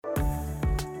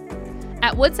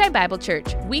At Woodside Bible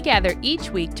Church, we gather each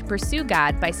week to pursue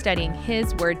God by studying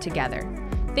His Word together.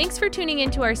 Thanks for tuning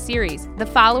into our series, The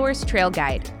Follower's Trail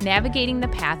Guide, Navigating the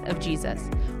Path of Jesus,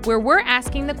 where we're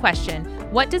asking the question,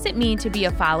 what does it mean to be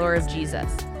a follower of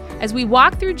Jesus? As we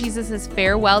walk through Jesus'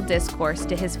 farewell discourse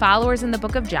to his followers in the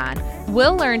book of John,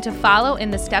 we'll learn to follow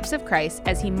in the steps of Christ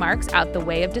as he marks out the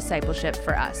way of discipleship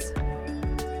for us.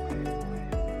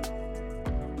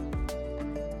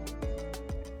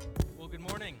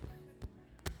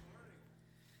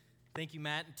 Thank you,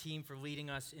 Matt and team, for leading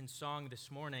us in song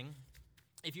this morning.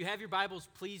 If you have your Bibles,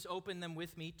 please open them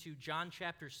with me to John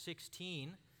chapter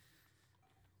 16.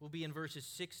 We'll be in verses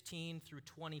 16 through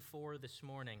 24 this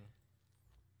morning.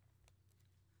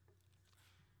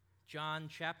 John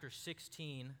chapter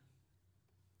 16,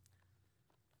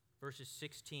 verses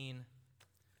 16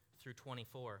 through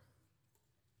 24.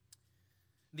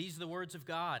 These are the words of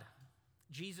God.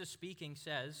 Jesus speaking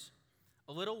says,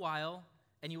 "A little while,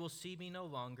 and you will see me no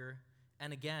longer,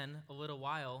 and again a little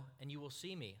while, and you will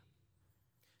see me."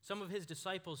 Some of his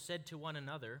disciples said to one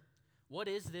another, "What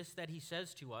is this that he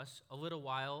says to us, 'A little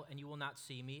while, and you will not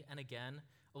see me, and again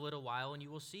a little while, and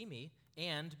you will see me,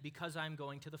 and because I am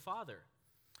going to the Father?"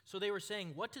 So they were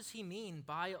saying, "What does he mean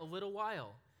by a little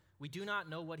while? We do not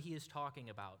know what he is talking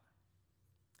about."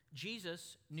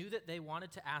 Jesus knew that they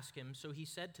wanted to ask him, so he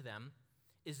said to them,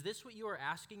 "Is this what you are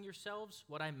asking yourselves,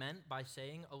 what I meant by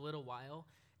saying a little while,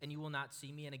 and you will not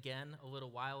see me, and again a little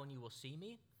while, and you will see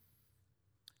me?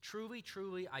 Truly,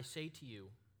 truly, I say to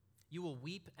you, you will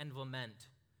weep and lament,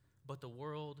 but the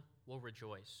world will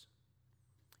rejoice.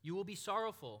 You will be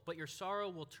sorrowful, but your sorrow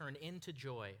will turn into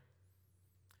joy.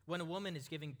 When a woman is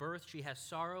giving birth, she has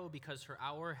sorrow because her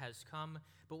hour has come,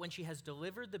 but when she has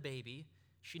delivered the baby,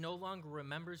 she no longer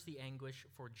remembers the anguish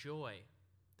for joy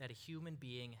that a human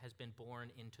being has been born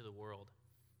into the world.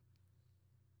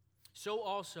 So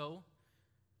also,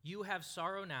 you have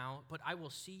sorrow now, but I will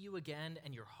see you again,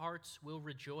 and your hearts will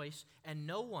rejoice, and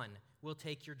no one will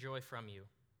take your joy from you.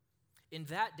 In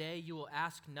that day you will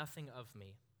ask nothing of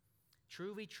me.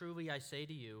 Truly, truly, I say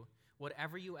to you,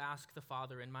 whatever you ask the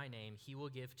Father in my name, he will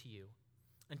give to you.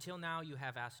 Until now you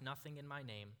have asked nothing in my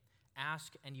name.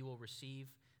 Ask, and you will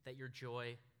receive, that your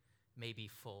joy may be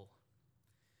full."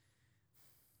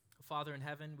 Father in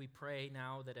heaven, we pray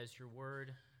now that as your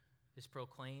word is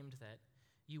proclaimed, that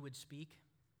you would speak,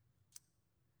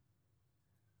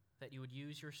 that you would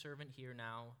use your servant here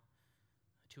now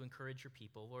to encourage your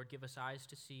people. Lord, give us eyes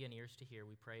to see and ears to hear,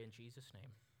 we pray in Jesus'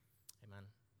 name.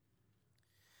 Amen.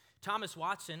 Thomas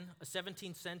Watson, a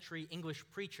 17th century English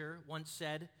preacher, once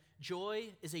said,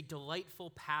 "Joy is a delightful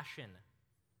passion.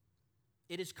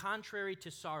 It is contrary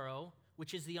to sorrow,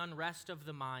 which is the unrest of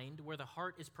the mind, where the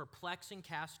heart is perplexed and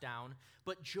cast down,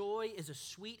 but joy is a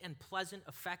sweet and pleasant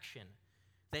affection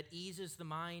that eases the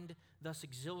mind, thus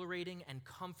exhilarating and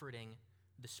comforting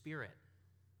the spirit."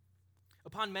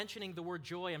 Upon mentioning the word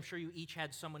joy, I'm sure you each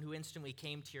had someone who instantly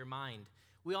came to your mind.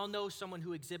 We all know someone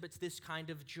who exhibits this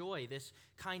kind of joy, this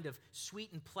kind of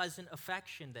sweet and pleasant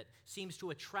affection that seems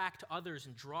to attract others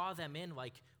and draw them in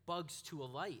like bugs to a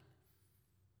light.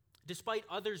 Despite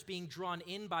others being drawn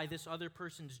in by this other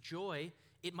person's joy,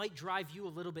 it might drive you a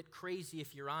little bit crazy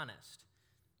if you're honest.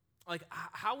 Like,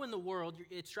 how in the world,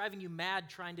 it's driving you mad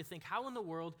trying to think, how in the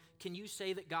world can you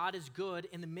say that God is good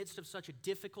in the midst of such a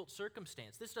difficult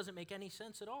circumstance? This doesn't make any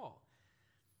sense at all.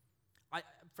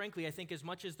 Frankly, I think as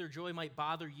much as their joy might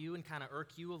bother you and kind of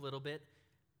irk you a little bit,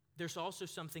 there's also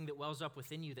something that wells up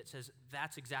within you that says,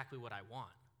 that's exactly what I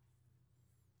want.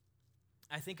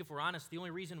 I think if we're honest, the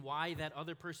only reason why that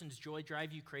other person's joy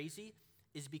drives you crazy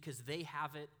is because they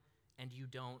have it and you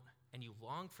don't, and you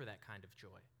long for that kind of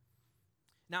joy.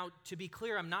 Now, to be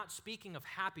clear, I'm not speaking of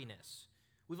happiness.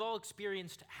 We've all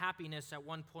experienced happiness at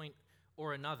one point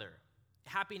or another.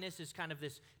 Happiness is kind of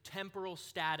this temporal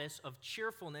status of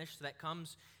cheerfulness that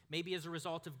comes maybe as a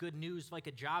result of good news like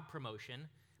a job promotion,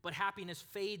 but happiness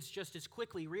fades just as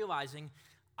quickly, realizing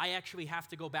I actually have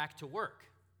to go back to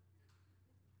work.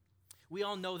 We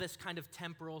all know this kind of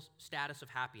temporal status of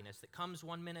happiness that comes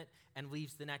one minute and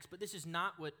leaves the next, but this is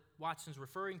not what Watson's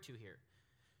referring to here.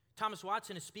 Thomas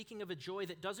Watson is speaking of a joy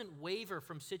that doesn't waver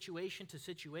from situation to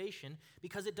situation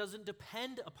because it doesn't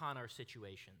depend upon our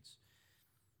situations.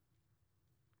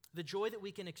 The joy that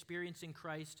we can experience in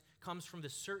Christ comes from the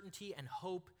certainty and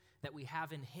hope that we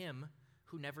have in him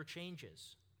who never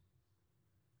changes.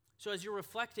 So as you're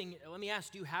reflecting, let me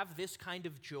ask, do you have this kind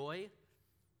of joy?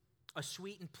 A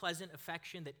sweet and pleasant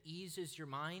affection that eases your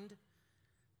mind?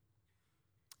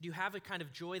 Do you have a kind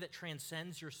of joy that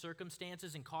transcends your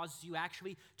circumstances and causes you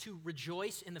actually to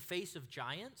rejoice in the face of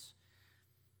giants?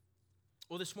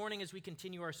 Well, this morning as we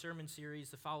continue our sermon series,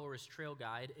 The Follower's Trail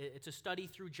Guide, it's a study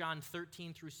through John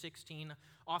 13 through 16,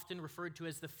 often referred to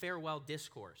as the Farewell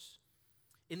Discourse.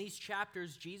 In these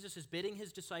chapters, Jesus is bidding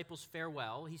his disciples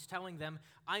farewell. He's telling them,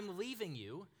 I'm leaving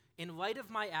you. In light of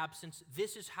my absence,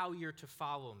 this is how you're to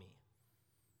follow me.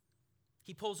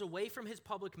 He pulls away from his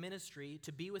public ministry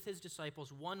to be with his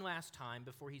disciples one last time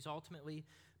before he's ultimately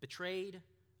betrayed,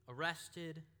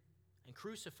 arrested, and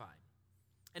crucified.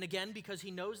 And again, because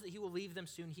he knows that he will leave them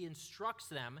soon, he instructs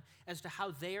them as to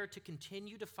how they are to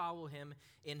continue to follow him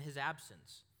in his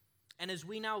absence. And as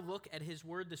we now look at his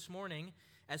word this morning,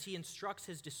 as he instructs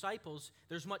his disciples,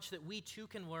 there's much that we too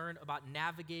can learn about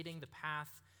navigating the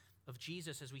path of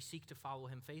Jesus as we seek to follow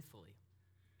him faithfully.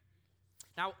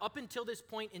 Now, up until this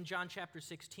point in John chapter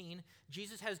 16,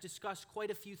 Jesus has discussed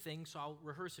quite a few things, so I'll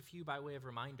rehearse a few by way of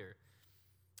reminder.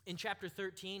 In chapter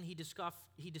 13, he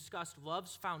discussed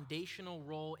love's foundational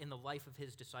role in the life of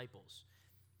his disciples.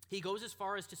 He goes as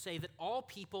far as to say that all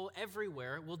people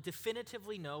everywhere will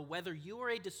definitively know whether you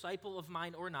are a disciple of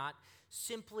mine or not,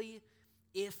 simply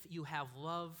if you have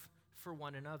love for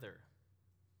one another.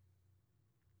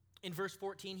 In verse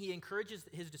 14, he encourages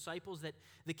his disciples that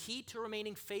the key to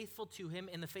remaining faithful to him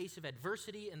in the face of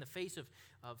adversity, in the face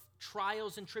of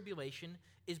trials and tribulation,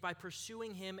 is by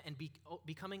pursuing him and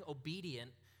becoming obedient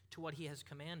to what he has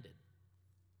commanded.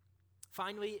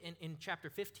 Finally, in chapter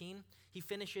 15, he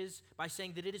finishes by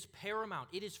saying that it is paramount,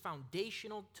 it is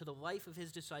foundational to the life of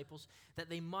his disciples that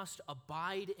they must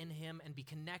abide in him and be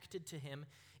connected to him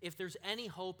if there's any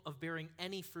hope of bearing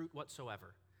any fruit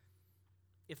whatsoever.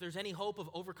 If there's any hope of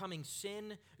overcoming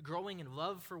sin, growing in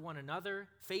love for one another,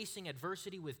 facing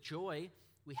adversity with joy,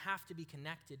 we have to be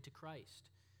connected to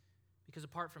Christ. Because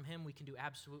apart from him, we can do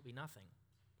absolutely nothing.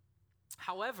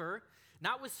 However,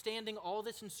 notwithstanding all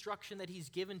this instruction that he's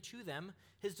given to them,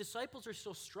 his disciples are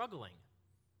still struggling.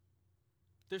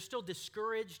 They're still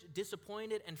discouraged,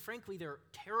 disappointed, and frankly, they're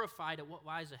terrified at what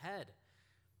lies ahead.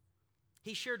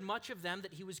 He shared much of them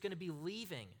that he was going to be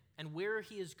leaving, and where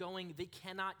he is going, they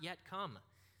cannot yet come.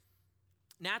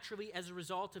 Naturally, as a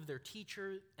result of their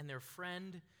teacher and their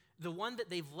friend, the one that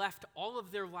they've left all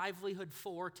of their livelihood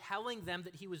for, telling them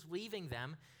that he was leaving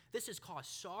them, this has caused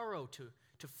sorrow to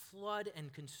flood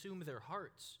and consume their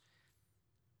hearts.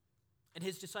 And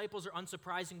his disciples are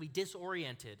unsurprisingly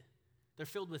disoriented. They're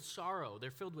filled with sorrow.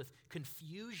 They're filled with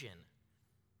confusion.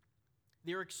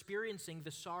 They're experiencing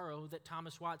the sorrow that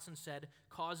Thomas Watson said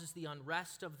causes the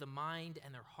unrest of the mind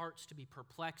and their hearts to be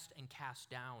perplexed and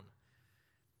cast down.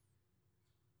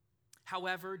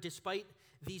 However, despite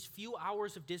these few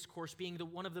hours of discourse being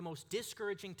one of the most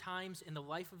discouraging times in the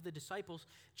life of the disciples,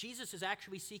 Jesus is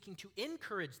actually seeking to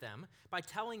encourage them by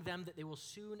telling them that they will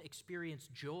soon experience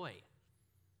joy.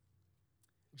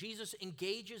 Jesus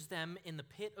engages them in the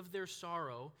pit of their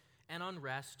sorrow and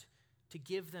unrest to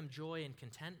give them joy and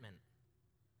contentment.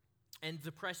 And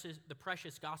the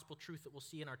precious gospel truth that we'll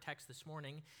see in our text this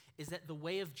morning is that the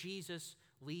way of Jesus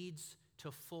leads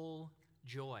to full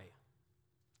joy.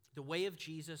 The way of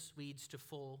Jesus leads to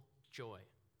full joy.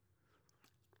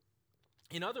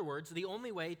 In other words, the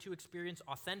only way to experience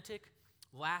authentic,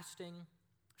 lasting,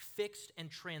 fixed,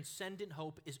 and transcendent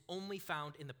hope is only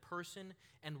found in the person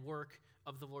and work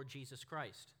of the Lord Jesus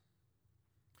Christ.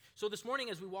 So this morning,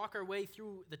 as we walk our way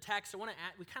through the text,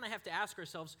 we kind of have to ask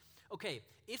ourselves, okay,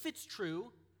 if it's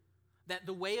true that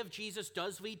the way of Jesus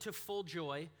does lead to full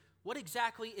joy, what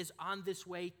exactly is on this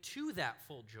way to that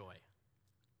full joy?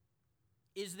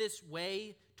 Is this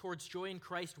way towards joy in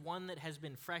Christ one that has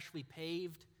been freshly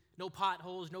paved? No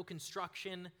potholes, no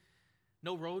construction,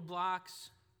 no roadblocks,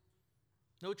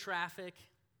 no traffic?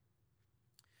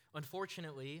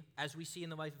 Unfortunately, as we see in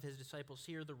the life of his disciples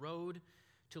here, the road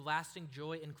to lasting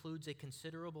joy includes a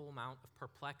considerable amount of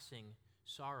perplexing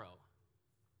sorrow.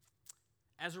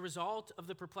 As a result of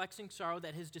the perplexing sorrow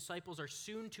that his disciples are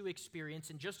soon to experience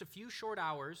in just a few short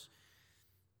hours,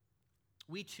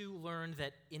 we too learn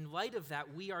that in light of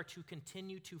that, we are to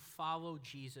continue to follow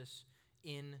Jesus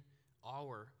in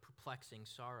our perplexing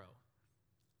sorrow.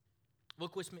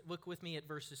 Look with me at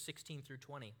verses 16 through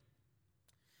 20.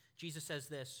 Jesus says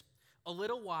this, "A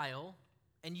little while,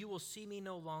 and you will see me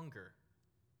no longer.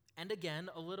 And again,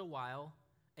 a little while,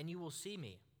 and you will see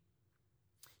me."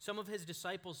 Some of his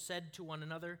disciples said to one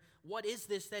another, "What is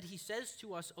this that he says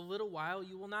to us, 'A little while,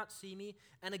 you will not see me,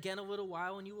 and again a little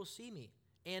while, and you will see me'?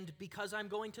 And because I'm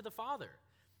going to the Father."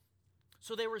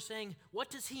 So they were saying,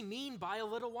 "What does he mean by a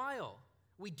little while?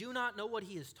 We do not know what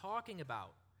he is talking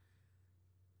about."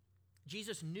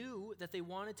 Jesus knew that they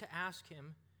wanted to ask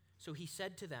him, so he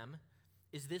said to them,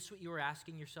 "Is this what you are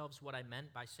asking yourselves, what I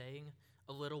meant by saying,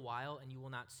 'A little while and you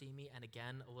will not see me, and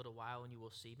again a little while and you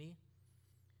will see me'?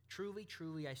 Truly,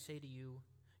 truly, I say to you,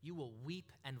 you will weep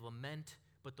and lament,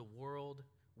 but the world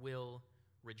will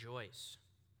rejoice.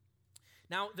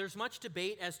 Now, there's much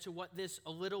debate as to what this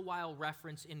a little while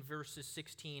reference in verses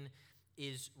 16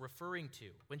 is referring to,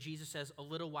 when Jesus says, a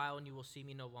little while and you will see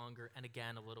me no longer, and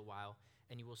again a little while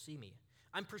and you will see me.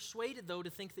 I'm persuaded, though, to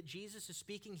think that Jesus is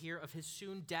speaking here of his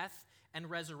soon death and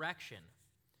resurrection.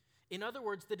 In other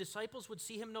words, the disciples would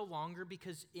see him no longer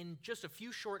because in just a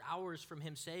few short hours from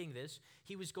him saying this,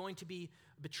 he was going to be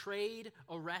betrayed,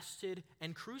 arrested,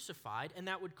 and crucified, and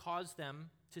that would cause them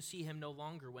to see him no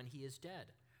longer when he is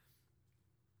dead.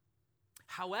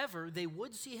 However, they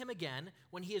would see him again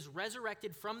when he is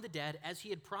resurrected from the dead, as he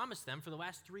had promised them for the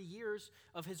last 3 years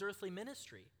of his earthly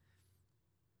ministry.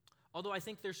 Although I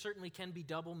think there certainly can be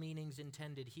double meanings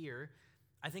intended here,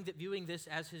 I think that viewing this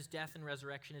as his death and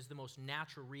resurrection is the most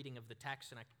natural reading of the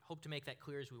text, and I hope to make that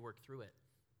clear as we work through it.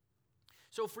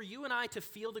 So for you and I to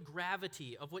feel the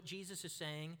gravity of what Jesus is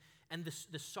saying and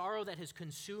the sorrow that has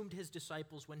consumed his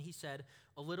disciples when he said,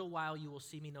 a little while you will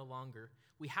see me no longer,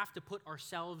 we have to put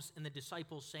ourselves in the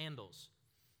disciples' sandals.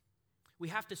 We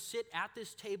have to sit at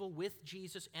this table with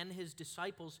Jesus and his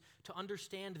disciples to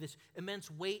understand this immense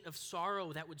weight of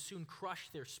sorrow that would soon crush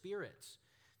their spirits.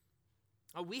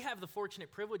 We have the fortunate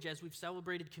privilege, as we've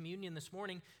celebrated communion this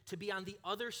morning, to be on the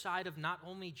other side of not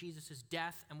only Jesus'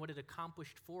 death and what it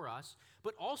accomplished for us,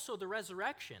 but also the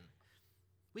resurrection.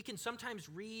 We can sometimes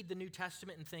read the New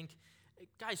Testament and think,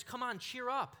 guys, come on, cheer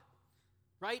up,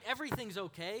 right? Everything's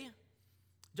okay.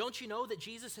 Don't you know that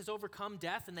Jesus has overcome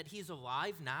death and that he's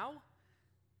alive now?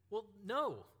 Well,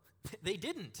 no, they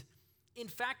didn't. In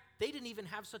fact, they didn't even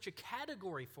have such a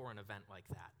category for an event like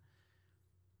that.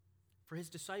 For his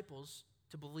disciples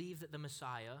to believe that the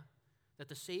Messiah, that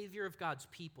the Savior of God's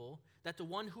people, that the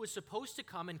one who is supposed to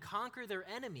come and conquer their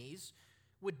enemies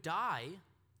would die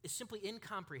is simply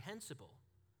incomprehensible.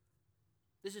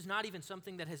 This is not even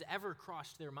something that has ever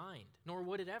crossed their mind, nor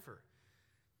would it ever.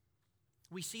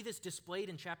 We see this displayed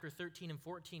in chapter 13 and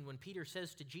 14 when Peter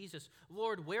says to Jesus,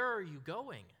 Lord, where are you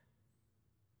going?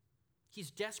 He's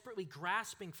desperately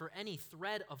grasping for any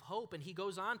thread of hope, and he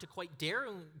goes on to quite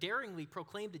daringly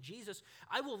proclaim to Jesus,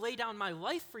 I will lay down my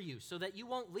life for you so that you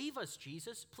won't leave us,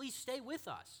 Jesus. Please stay with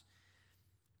us.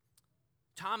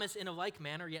 Thomas, in a like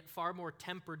manner, yet far more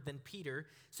tempered than Peter,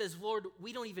 says, Lord,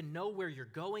 we don't even know where you're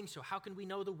going, so how can we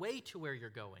know the way to where you're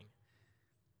going?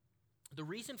 The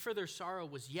reason for their sorrow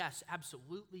was, yes,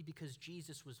 absolutely because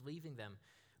Jesus was leaving them,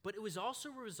 but it was also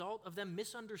a result of them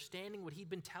misunderstanding what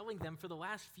he'd been telling them for the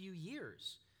last few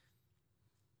years.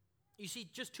 You see,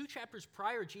 just 2 chapters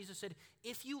prior, Jesus said,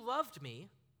 if you loved me,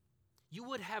 you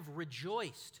would have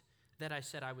rejoiced that I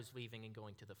said I was leaving and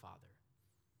going to the Father.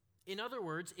 In other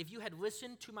words, if you had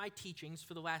listened to my teachings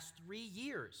for the last 3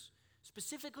 years,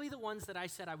 specifically the ones that I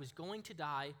said I was going to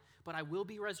die, but I will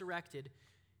be resurrected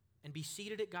and be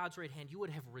seated at God's right hand, you would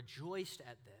have rejoiced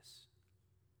at this.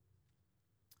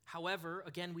 However,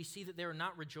 again, we see that they're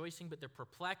not rejoicing, but they're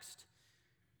perplexed,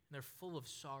 and they're full of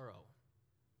sorrow.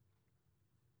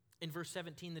 In verse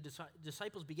 17, the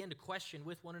disciples began to question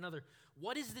with one another,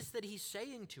 what is this that he's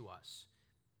saying to us?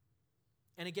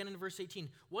 And again in verse 18,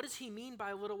 what does he mean by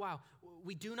a little while?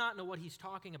 We do not know what he's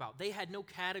talking about. They had no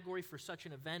category for such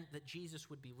an event that Jesus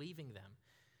would be leaving them.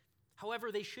 However,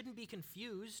 they shouldn't be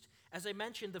confused. As I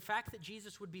mentioned, the fact that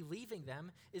Jesus would be leaving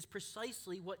them is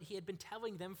precisely what he had been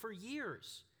telling them for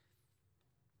years.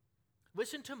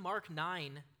 Listen to Mark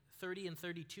 9, 30 and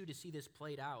 32 to see this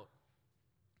played out.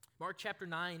 Mark chapter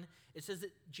 9, it says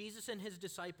that Jesus and his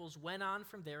disciples went on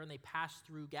from there and they passed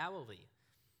through Galilee.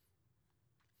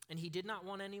 And he did not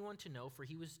want anyone to know, for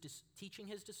he was teaching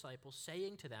his disciples,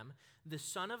 saying to them, the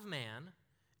Son of Man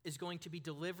is going to be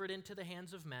delivered into the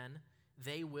hands of men.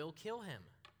 They will kill him.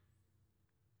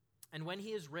 And when he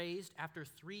is raised after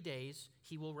 3 days,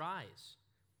 he will rise.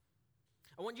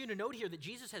 I want you to note here that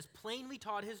Jesus has plainly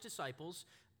taught his disciples,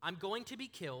 I'm going to be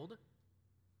killed,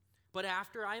 but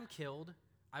after I am killed,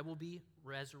 I will be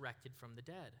resurrected from the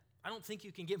dead. I don't think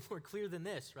you can get more clear than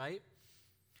this, right?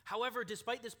 However,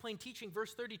 despite this plain teaching,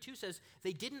 verse 32 says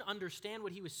they didn't understand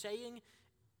what he was saying,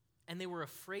 and they were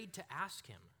afraid to ask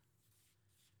him.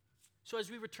 So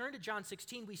as we return to John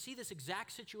 16, we see this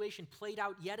exact situation played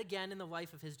out yet again in the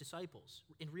life of his disciples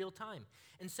in real time.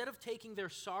 Instead of taking their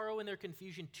sorrow and their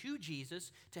confusion to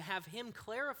Jesus to have him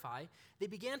clarify, they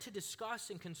began to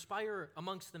discuss and conspire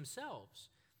amongst themselves.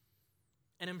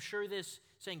 And I'm sure this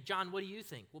saying, John, what do you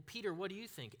think? Well, Peter, what do you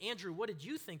think? Andrew, what did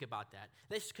you think about that?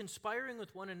 This conspiring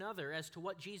with one another as to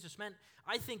what Jesus meant,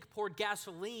 I think poured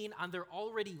gasoline on their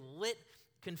already lit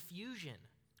confusion,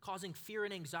 causing fear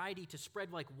and anxiety to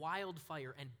spread like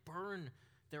wildfire and burn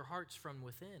their hearts from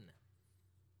within.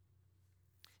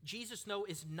 Jesus, though,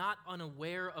 is not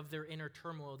unaware of their inner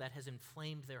turmoil that has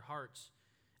inflamed their hearts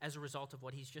as a result of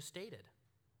what he's just stated.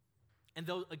 And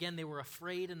though, again, they were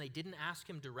afraid and they didn't ask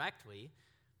him directly,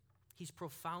 he's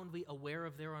profoundly aware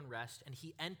of their unrest, and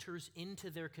he enters into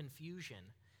their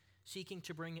confusion, seeking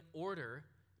to bring order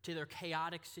to their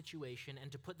chaotic situation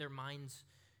and to put their minds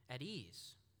at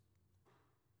ease.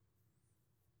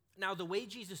 Now, the way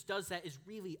Jesus does that is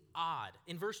really odd.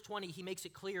 In verse 20, he makes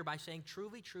it clear by saying,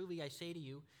 "Truly, truly, I say to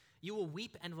you, you will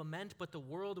weep and lament, but the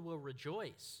world will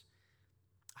rejoice."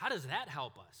 How does that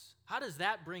help us? How does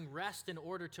that bring rest and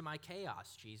order to my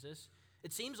chaos, Jesus?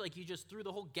 It seems like you just threw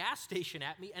the whole gas station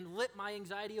at me and lit my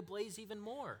anxiety ablaze even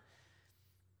more.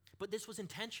 But this was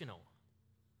intentional.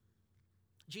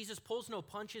 Jesus pulls no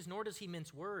punches, nor does he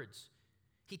mince words.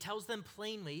 He tells them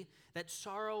plainly that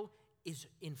sorrow is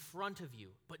in front of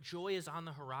you, but joy is on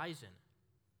the horizon.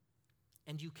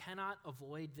 And you cannot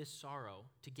avoid this sorrow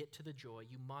to get to the joy.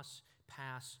 You must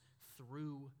pass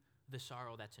through the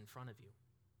sorrow that's in front of you.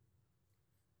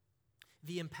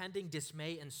 The impending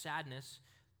dismay and sadness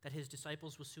that his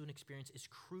disciples will soon experience is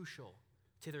crucial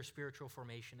to their spiritual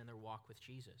formation and their walk with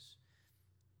Jesus.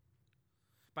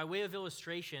 By way of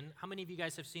illustration, how many of you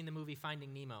guys have seen the movie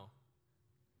Finding Nemo?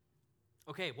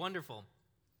 Okay, wonderful.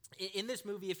 In this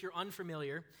movie, if you're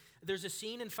unfamiliar, there's a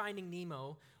scene in Finding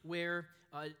Nemo where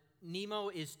Nemo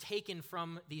is taken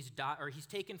from he's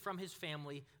taken from his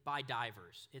family by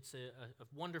divers. It's a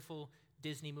wonderful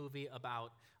Disney movie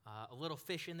about a little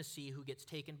fish in the sea who gets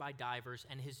taken by divers,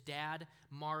 and his dad,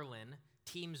 Marlin,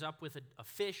 teams up with a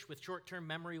fish with short-term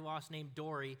memory loss named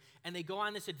Dory, and they go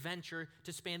on this adventure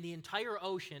to span the entire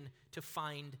ocean to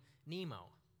find Nemo.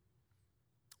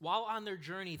 While on their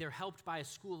journey, they're helped by a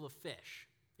school of fish,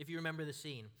 if you remember the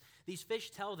scene. These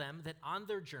fish tell them that on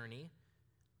their journey,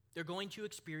 they're going to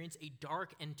experience a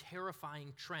dark and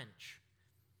terrifying trench.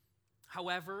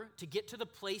 However, to get to the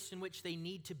place in which they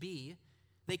need to be,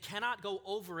 they cannot go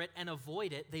over it and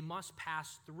avoid it. They must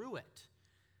pass through it.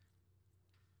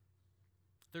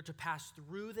 They're to pass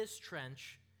through this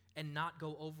trench and not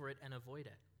go over it and avoid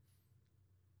it.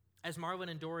 As Marlin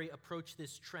and Dory approach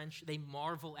this trench, they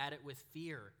marvel at it with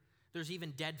fear. There's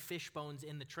even dead fish bones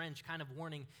in the trench, kind of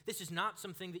warning, this is not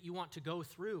something that you want to go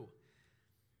through.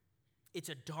 It's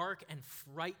a dark and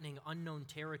frightening unknown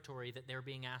territory that they're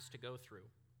being asked to go through.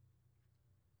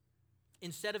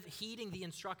 Instead of heeding the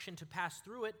instruction to pass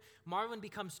through it, Marlin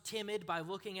becomes timid by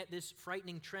looking at this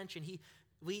frightening trench, and he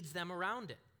leads them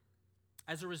around it.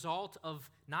 As a result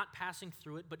of not passing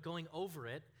through it but going over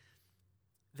it,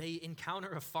 they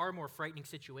encounter a far more frightening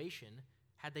situation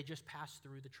had they just passed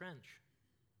through the trench.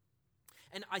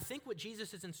 And I think what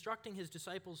Jesus is instructing his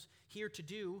disciples here to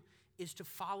do is to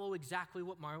follow exactly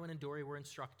what Marlin and Dory were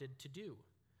instructed to do.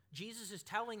 Jesus is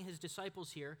telling his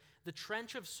disciples here, the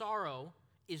trench of sorrow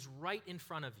is right in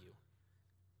front of you.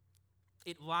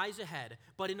 It lies ahead.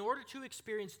 But in order to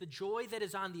experience the joy that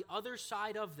is on the other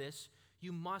side of this,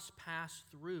 you must pass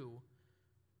through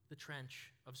the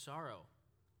trench of sorrow.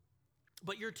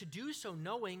 But you're to do so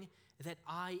knowing that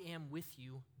I am with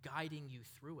you, guiding you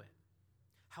through it.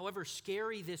 However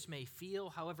scary this may feel,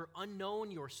 however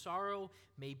unknown your sorrow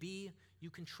may be, you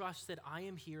can trust that I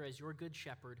am here as your good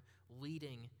shepherd,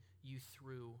 leading you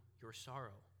through your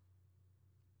sorrow.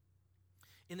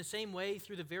 In the same way,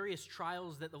 through the various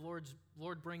trials that the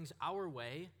Lord brings our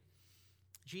way,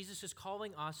 Jesus is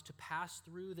calling us to pass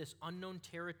through this unknown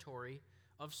territory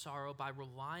of sorrow by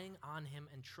relying on him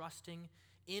and trusting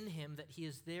in him that he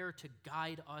is there to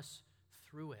guide us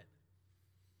through it.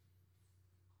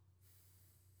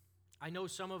 I know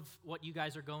some of what you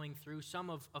guys are going through,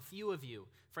 a few of you.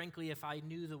 Frankly, if I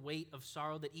knew the weight of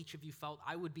sorrow that each of you felt,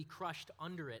 I would be crushed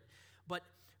under it. But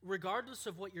regardless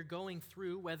of what you're going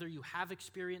through, whether you have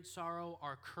experienced sorrow,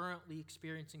 are currently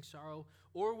experiencing sorrow,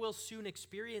 or will soon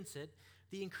experience it,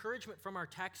 the encouragement from our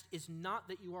text is not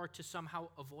that you are to somehow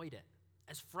avoid it.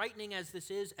 As frightening as this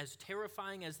is, as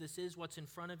terrifying as this is, what's in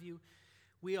front of you,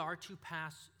 we are to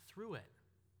pass through it.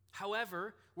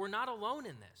 However, we're not alone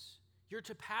in this. You're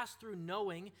to pass through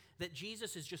knowing that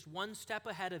Jesus is just one step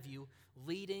ahead of you,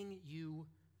 leading you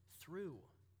through.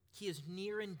 He is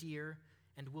near and dear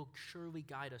and will surely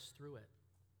guide us through it.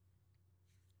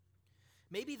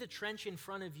 Maybe the trench in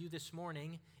front of you this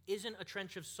morning isn't a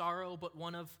trench of sorrow, but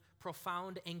one of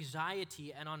profound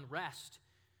anxiety and unrest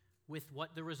with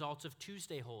what the results of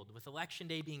Tuesday hold. With Election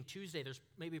Day being Tuesday, there's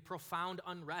maybe profound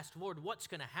unrest. Lord, what's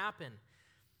going to happen?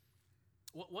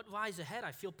 What lies ahead?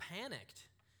 I feel panicked.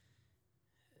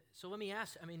 So let me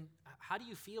ask, how do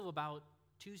you feel about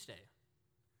Tuesday?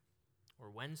 Or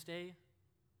Wednesday?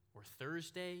 Or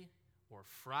Thursday? Or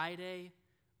Friday?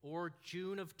 Or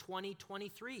June of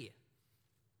 2023?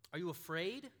 Are you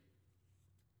afraid?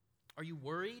 Are you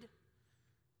worried?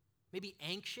 Maybe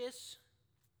anxious,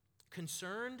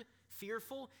 concerned,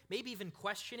 fearful, maybe even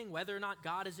questioning whether or not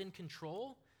God is in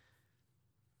control?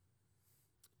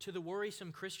 To the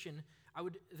worrisome Christian,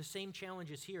 the same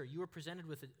challenge is here. You are presented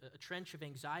with a trench of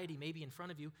anxiety maybe in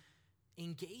front of you.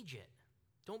 Engage it.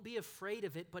 Don't be afraid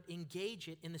of it, but engage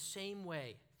it in the same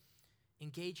way.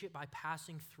 Engage it by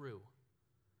passing through,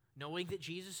 knowing that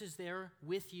Jesus is there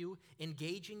with you,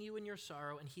 engaging you in your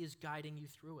sorrow, and he is guiding you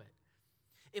through it.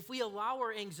 If we allow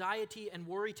our anxiety and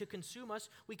worry to consume us,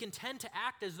 we can tend to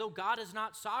act as though God is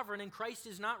not sovereign and Christ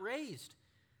is not raised.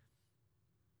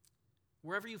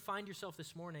 Wherever you find yourself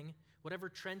this morning, whatever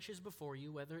trench is before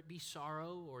you, whether it be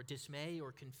sorrow or dismay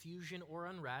or confusion or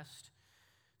unrest,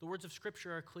 the words of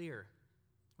Scripture are clear.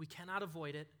 We cannot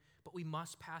avoid it, but we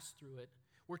must pass through it.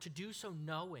 We're to do so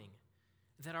knowing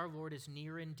that our Lord is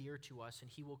near and dear to us and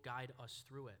he will guide us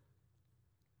through it.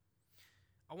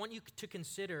 I want you to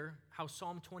consider how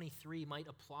Psalm 23 might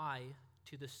apply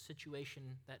to the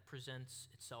situation that presents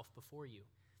itself before you.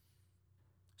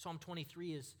 Psalm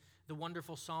 23 is the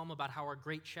wonderful psalm about how our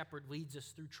great shepherd leads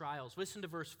us through trials. Listen to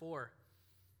verse 4.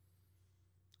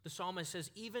 The psalmist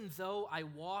says, "Even though I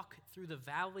walk through the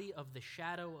valley of the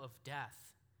shadow of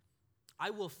death, I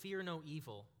will fear no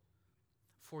evil,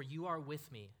 for you are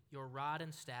with me. Your rod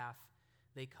and staff,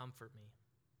 they comfort me."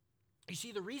 You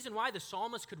see, the reason why the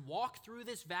psalmist could walk through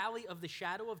this valley of the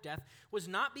shadow of death was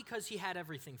not because he had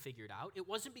everything figured out. It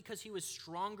wasn't because he was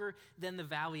stronger than the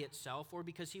valley itself or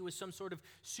because he was some sort of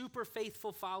super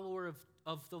faithful follower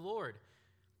of the Lord.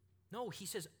 No, he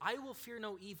says, "I will fear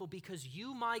no evil because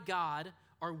you, my God,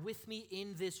 are with me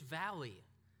in this valley.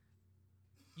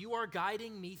 You are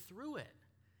guiding me through it.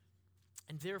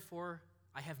 And therefore,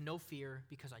 I have no fear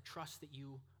because I trust that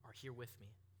you are here with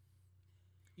me."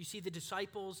 You see, the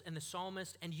disciples and the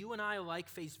psalmist and you and I alike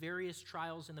face various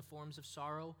trials in the forms of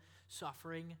sorrow,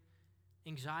 suffering,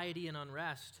 anxiety, and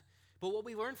unrest. But what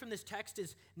we learn from this text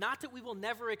is not that we will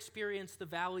never experience the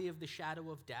valley of the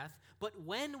shadow of death, but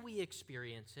when we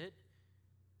experience it,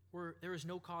 there is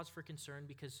no cause for concern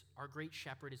because our great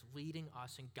shepherd is leading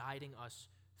us and guiding us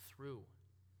through.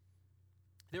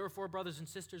 Therefore, brothers and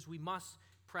sisters, we must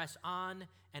press on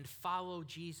and follow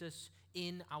Jesus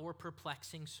in our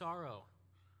perplexing sorrow.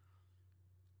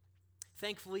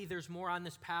 Thankfully, there's more on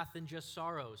this path than just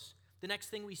sorrows. The next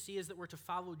thing we see is that we're to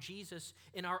follow Jesus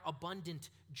in our abundant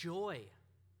joy.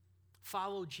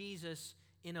 Follow Jesus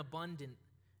in abundant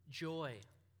joy.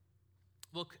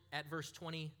 Look at verse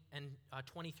 20 and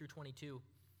 20 through 22.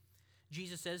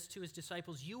 Jesus says to his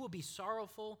disciples, "You will be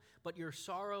sorrowful, but your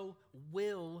sorrow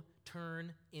will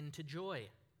turn into joy.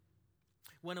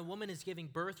 When a woman is giving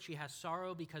birth, she has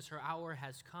sorrow because her hour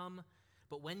has come.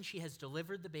 But when she has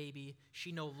delivered the baby,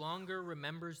 she no longer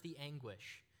remembers the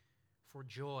anguish for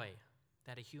joy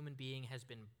that a human being has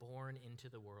been born into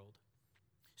the world.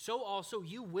 So also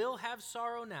you will have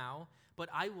sorrow now, but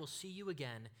I will see you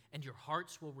again, and your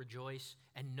hearts will rejoice,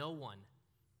 and no one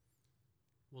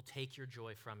will take your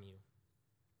joy from you."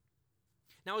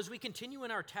 Now, as we continue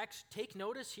in our text, take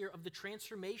notice here of the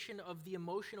transformation of the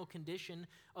emotional condition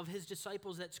of his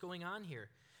disciples that's going on here.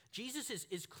 Jesus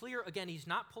is clear. Again, he's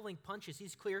not pulling punches.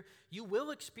 He's clear. You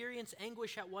will experience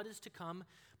anguish at what is to come,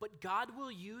 but God will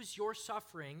use your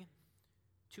suffering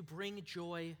to bring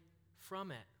joy from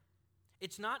it.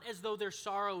 It's not as though their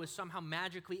sorrow is somehow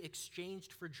magically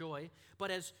exchanged for joy,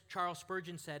 but as Charles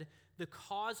Spurgeon said, the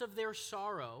cause of their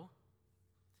sorrow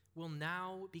will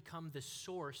now become the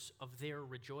source of their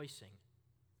rejoicing.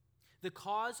 The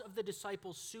cause of the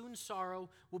disciples' soon sorrow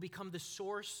will become the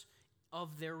source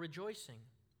of their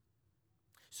rejoicing.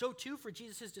 So too for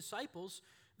Jesus' disciples,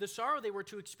 the sorrow they were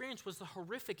to experience was the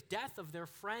horrific death of their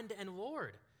friend and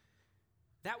Lord.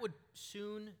 That would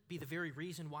soon be the very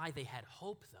reason why they had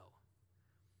hope, though.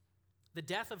 The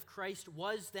death of Christ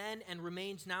was then and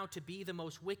remains now to be the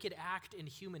most wicked act in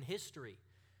human history.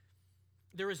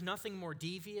 There is nothing more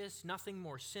devious, nothing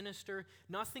more sinister,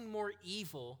 nothing more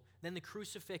evil than the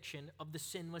crucifixion of the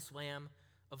sinless Lamb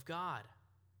of God.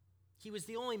 He was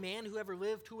the only man who ever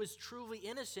lived who was truly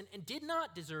innocent and did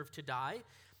not deserve to die,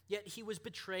 yet he was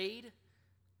betrayed,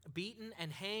 beaten,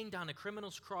 and hanged on a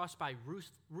criminal's cross by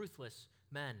ruthless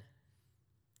men.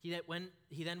 He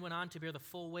then went on to bear the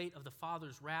full weight of the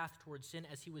Father's wrath towards sin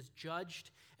as he was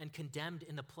judged and condemned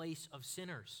in the place of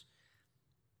sinners.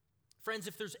 Friends,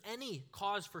 if there's any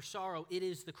cause for sorrow, it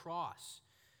is the cross.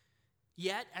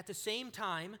 Yet, at the same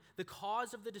time, the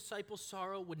cause of the disciples'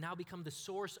 sorrow would now become the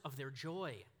source of their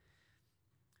joy.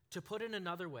 To put it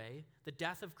another way, the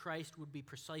death of Christ would be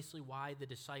precisely why the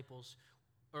disciples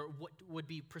or what would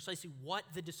be precisely what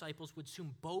the disciples would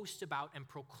soon boast about and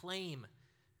proclaim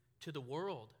to the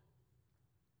world.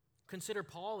 Consider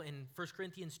Paul in 1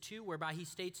 Corinthians 2, whereby he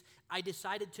states, "I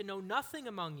decided to know nothing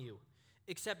among you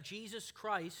except Jesus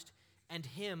Christ and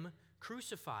him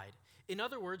crucified." In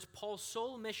other words, Paul's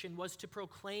sole mission was to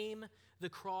proclaim the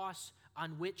cross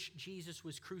on which Jesus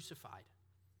was crucified.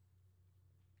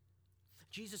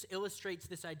 Jesus illustrates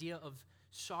this idea of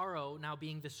sorrow now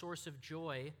being the source of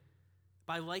joy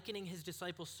by likening his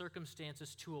disciples'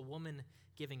 circumstances to a woman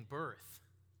giving birth.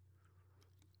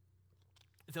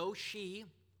 Though she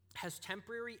has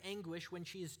temporary anguish when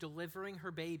she is delivering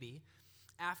her baby,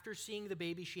 after seeing the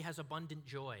baby, she has abundant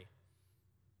joy.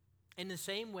 In the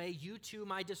same way, you too,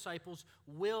 my disciples,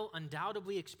 will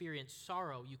undoubtedly experience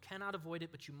sorrow. You cannot avoid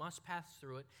it, but you must pass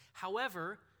through it.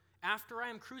 However, after I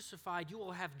am crucified, you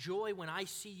will have joy when I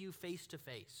see you face to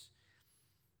face.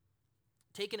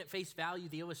 Taken at face value,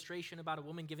 the illustration about a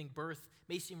woman giving birth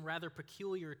may seem rather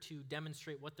peculiar to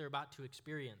demonstrate what they're about to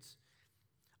experience.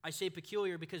 I say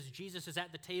peculiar because Jesus is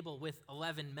at the table with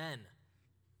 11 men,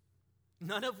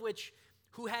 none of which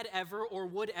who had ever or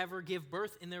would ever give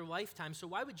birth in their lifetime. So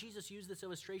why would Jesus use this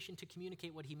illustration to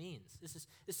communicate what he means?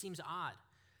 This seems odd.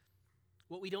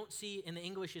 What we don't see in the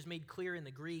English is made clear in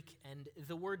the Greek, and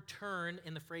the word turn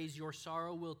in the phrase, "your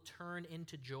sorrow will turn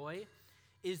into joy,"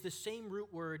 is the same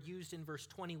root word used in verse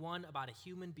 21 about a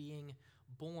human being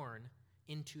born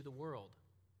into the world.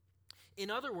 In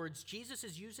other words, Jesus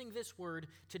is using this word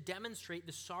to demonstrate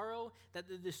the sorrow that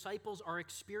the disciples are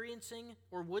experiencing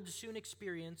or would soon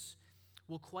experience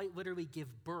will quite literally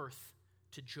give birth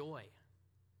to joy.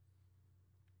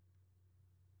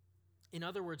 In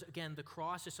other words, again, the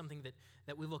cross is something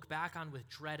that we look back on with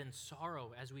dread and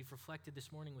sorrow as we've reflected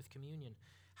this morning with communion.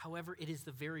 However, it is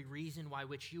the very reason why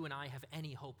which you and I have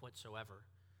any hope whatsoever.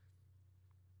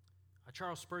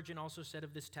 Charles Spurgeon also said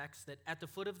of this text that at the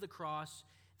foot of the cross,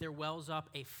 there wells up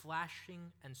a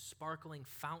flashing and sparkling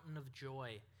fountain of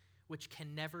joy, which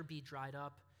can never be dried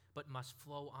up, but must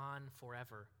flow on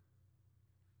forever.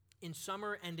 In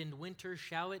summer and in winter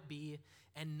shall it be,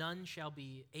 and none shall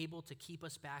be able to keep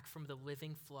us back from the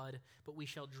living flood, but we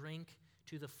shall drink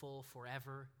to the full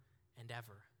forever and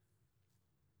ever.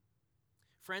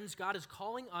 Friends, God is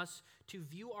calling us to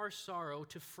view our sorrow,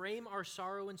 to frame our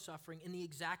sorrow and suffering in the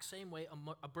exact same way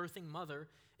a birthing mother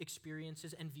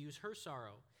experiences and views her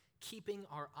sorrow, keeping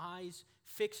our eyes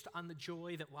fixed on the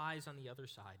joy that lies on the other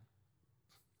side,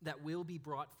 that will be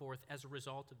brought forth as a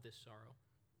result of this sorrow.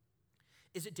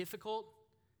 Is it difficult?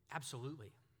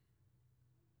 Absolutely.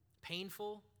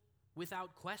 Painful?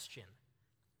 Without question.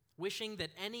 Wishing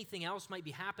that anything else might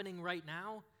be happening right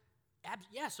now?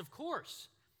 Yes, of course.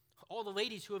 All the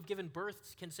ladies who have given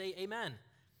birth can say amen.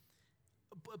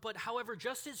 But however,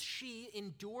 just as she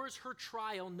endures her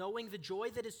trial, knowing the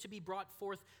joy that is to be brought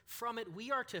forth from it,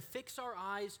 we are to fix our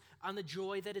eyes on the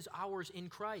joy that is ours in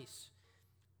Christ.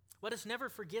 Let us never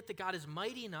forget that God is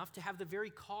mighty enough to have the very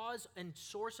cause and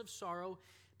source of sorrow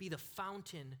be the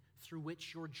fountain through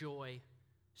which your joy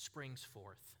springs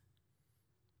forth.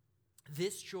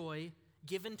 This joy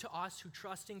given to us who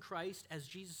trust in Christ, as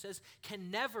Jesus says,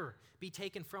 can never be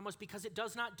taken from us because it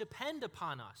does not depend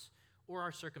upon us or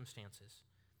our circumstances,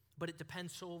 but it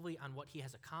depends solely on what he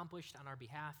has accomplished on our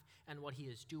behalf and what he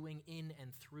is doing in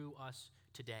and through us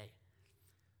today.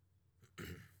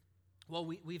 Well,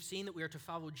 we've seen that we are to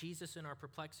follow Jesus in our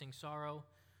perplexing sorrow.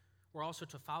 We're also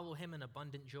to follow him in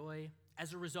abundant joy.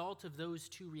 As a result of those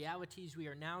two realities, we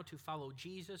are now to follow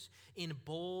Jesus in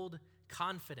bold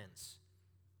confidence.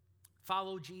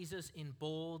 Follow Jesus in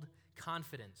bold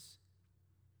confidence.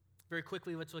 Very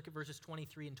quickly, let's look at verses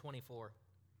 23 and 24.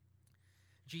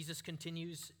 Jesus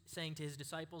continues saying to his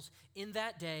disciples, "In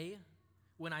that day,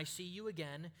 when I see you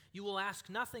again, you will ask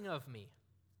nothing of me.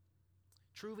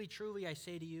 Truly, truly, I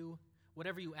say to you,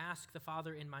 whatever you ask the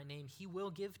Father in my name, he will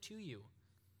give to you.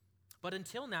 But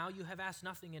until now, you have asked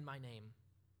nothing in my name.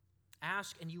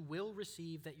 Ask, and you will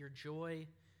receive, that your joy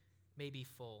may be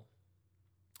full."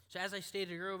 So as I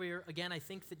stated earlier, again, I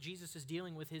think that Jesus is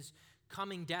dealing with his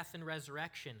coming death and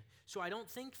resurrection. So I don't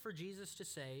think for Jesus to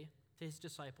say to his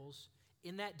disciples,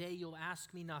 "In that day you'll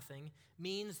ask me nothing,"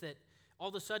 means that all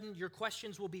of a sudden your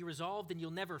questions will be resolved and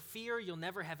you'll never fear, you'll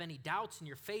never have any doubts, and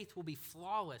your faith will be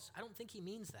flawless. I don't think he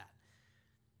means that.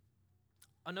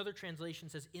 Another translation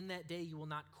says, "In that day you will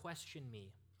not question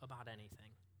me about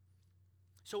anything."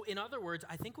 So in other words,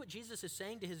 I think what Jesus is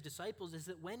saying to his disciples is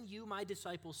that when you, my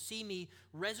disciples, see me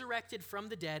resurrected from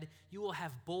the dead, you will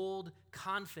have bold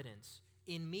confidence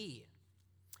in me.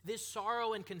 This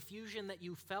sorrow and confusion that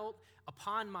you felt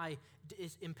upon my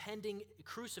impending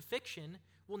crucifixion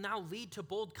will now lead to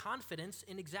bold confidence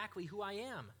in exactly who I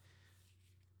am.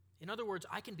 In other words,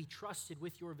 I can be trusted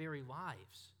with your very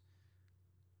lives.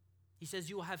 He says,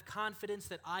 you will have confidence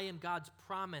that I am God's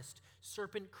promised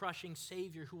serpent-crushing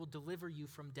Savior who will deliver you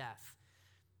from death.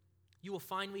 You will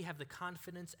finally have the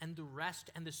confidence and the rest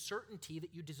and the certainty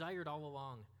that you desired all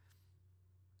along.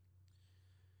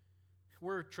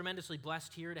 We're tremendously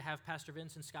blessed here to have Pastor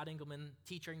Vince and Scott Engelman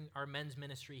teaching our men's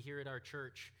ministry here at our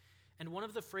church. And one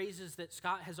of the phrases that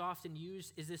Scott has often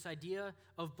used is this idea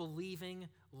of believing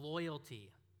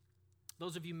loyalty.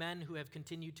 Those of you men who have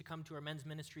continued to come to our men's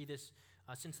ministry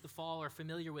since the fall are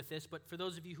familiar with this, but for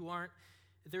those of you who aren't,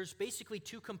 there's basically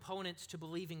two components to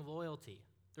believing loyalty.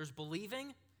 There's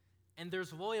believing and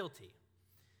there's loyalty.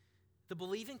 The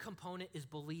believing component is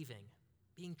believing,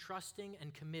 being trusting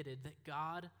and committed that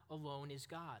God alone is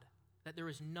God, that there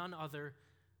is none other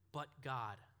but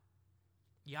God.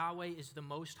 Yahweh is the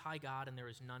Most High God, and there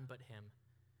is none but Him.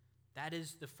 That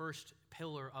is the first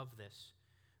pillar of this.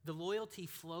 The loyalty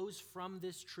flows from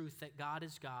this truth that God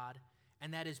is God,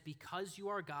 and that is because you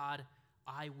are God,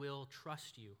 I will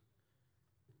trust you,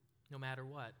 no matter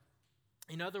what.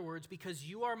 In other words, because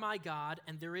you are my God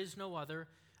and there is no other,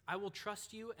 I will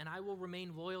trust you and I will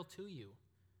remain loyal to you.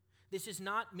 This is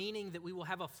not meaning that we will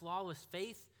have a flawless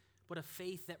faith, but a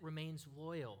faith that remains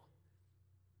loyal.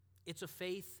 It's a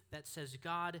faith that says,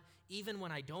 God, even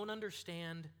when I don't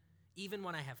understand, even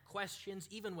when I have questions,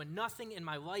 even when nothing in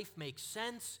my life makes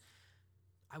sense,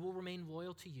 I will remain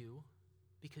loyal to you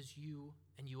because you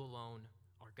and you alone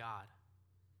are God.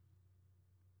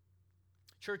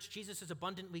 Church, Jesus is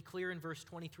abundantly clear in verse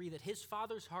 23 that his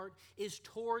Father's heart is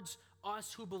towards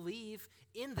us who believe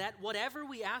in that whatever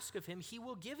we ask of him, he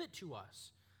will give it to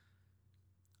us.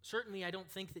 Certainly, I don't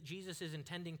think that Jesus is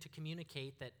intending to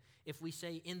communicate that if we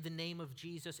say in the name of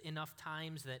Jesus enough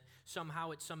times that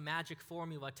somehow it's some magic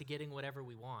formula to getting whatever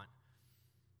we want.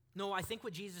 No, I think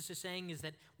what Jesus is saying is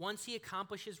that once he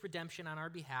accomplishes redemption on our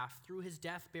behalf through his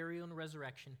death, burial, and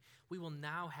resurrection, we will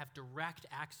now have direct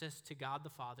access to God the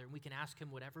Father, and we can ask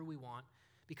him whatever we want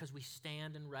because we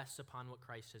stand and rest upon what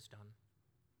Christ has done.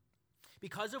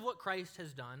 Because of what Christ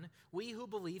has done, we who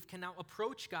believe can now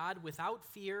approach God without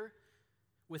fear,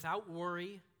 without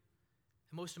worry,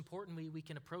 and most importantly, we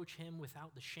can approach him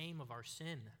without the shame of our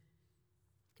sin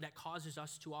that causes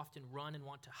us to often run and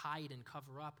want to hide and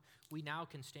cover up. We now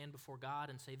can stand before God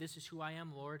and say, this is who I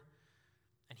am, Lord,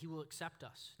 and he will accept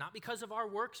us, not because of our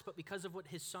works, but because of what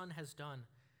his Son has done.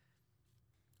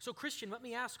 So, Christian, let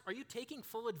me ask, are you taking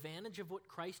full advantage of what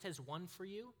Christ has won for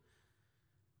you?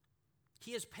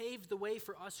 He has paved the way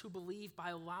for us who believe by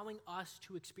allowing us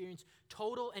to experience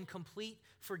total and complete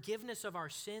forgiveness of our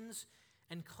sins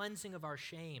and cleansing of our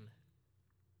shame.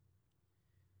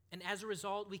 And as a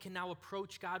result, we can now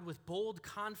approach God with bold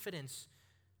confidence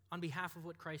on behalf of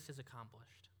what Christ has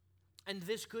accomplished. And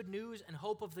this good news and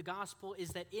hope of the gospel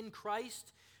is that in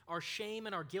Christ, our shame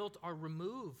and our guilt are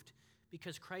removed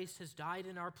because Christ has died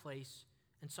in our place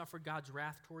and suffered God's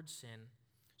wrath towards sin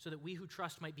so that we who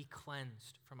trust might be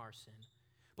cleansed from our sin.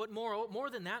 But more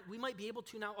than that, we might be able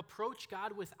to now approach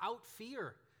God without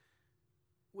fear,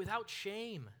 without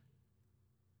shame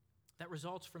that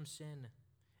results from sin.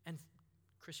 And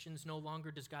Christians, no longer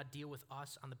does God deal with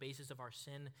us on the basis of our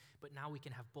sin, but now we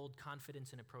can have bold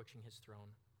confidence in approaching his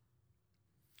throne.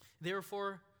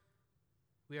 Therefore,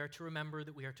 we are to remember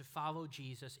that we are to follow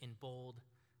Jesus in bold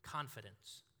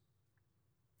confidence.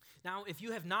 Now, if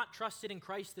you have not trusted in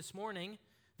Christ this morning,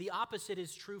 the opposite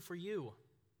is true for you.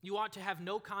 You ought to have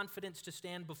no confidence to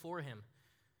stand before him.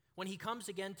 When he comes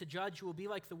again to judge, you will be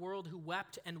like the world who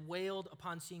wept and wailed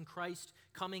upon seeing Christ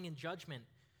coming in judgment.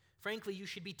 Frankly, you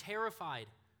should be terrified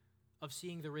of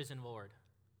seeing the risen Lord.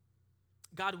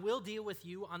 God will deal with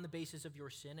you on the basis of your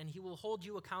sin, and he will hold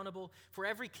you accountable for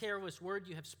every careless word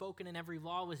you have spoken and every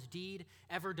lawless deed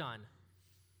ever done.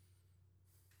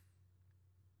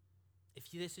 If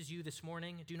this is you this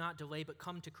morning, do not delay, but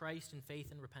come to Christ in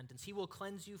faith and repentance. He will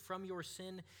cleanse you from your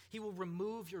sin. He will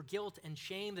remove your guilt and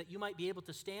shame that you might be able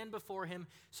to stand before him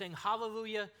saying,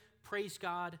 hallelujah, praise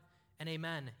God, and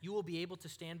amen. You will be able to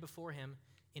stand before him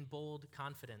in bold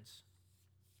confidence.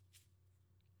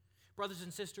 Brothers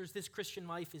and sisters, this Christian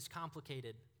life is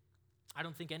complicated. I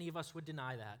don't think any of us would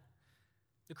deny that.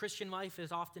 The Christian life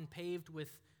is often paved with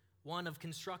one of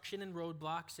construction and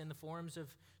roadblocks in the forms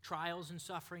of trials and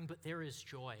suffering, but there is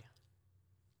joy.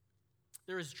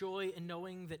 There is joy in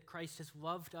knowing that Christ has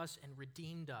loved us and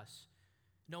redeemed us,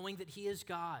 knowing that he is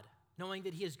God, knowing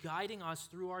that he is guiding us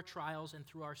through our trials and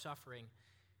through our suffering,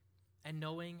 and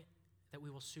knowing that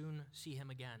we will soon see him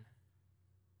again.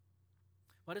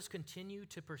 Let us continue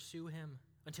to pursue him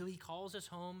until he calls us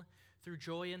home through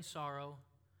joy and sorrow,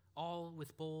 all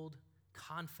with bold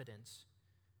confidence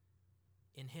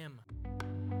in him.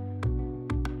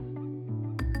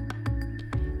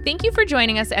 Thank you for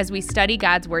joining us as we study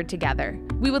God's Word together.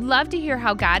 We would love to hear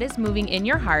how God is moving in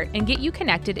your heart and get you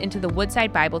connected into the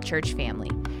Woodside Bible Church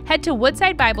family. Head to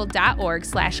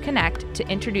woodsidebible.org/connect to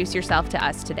introduce yourself to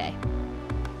us today.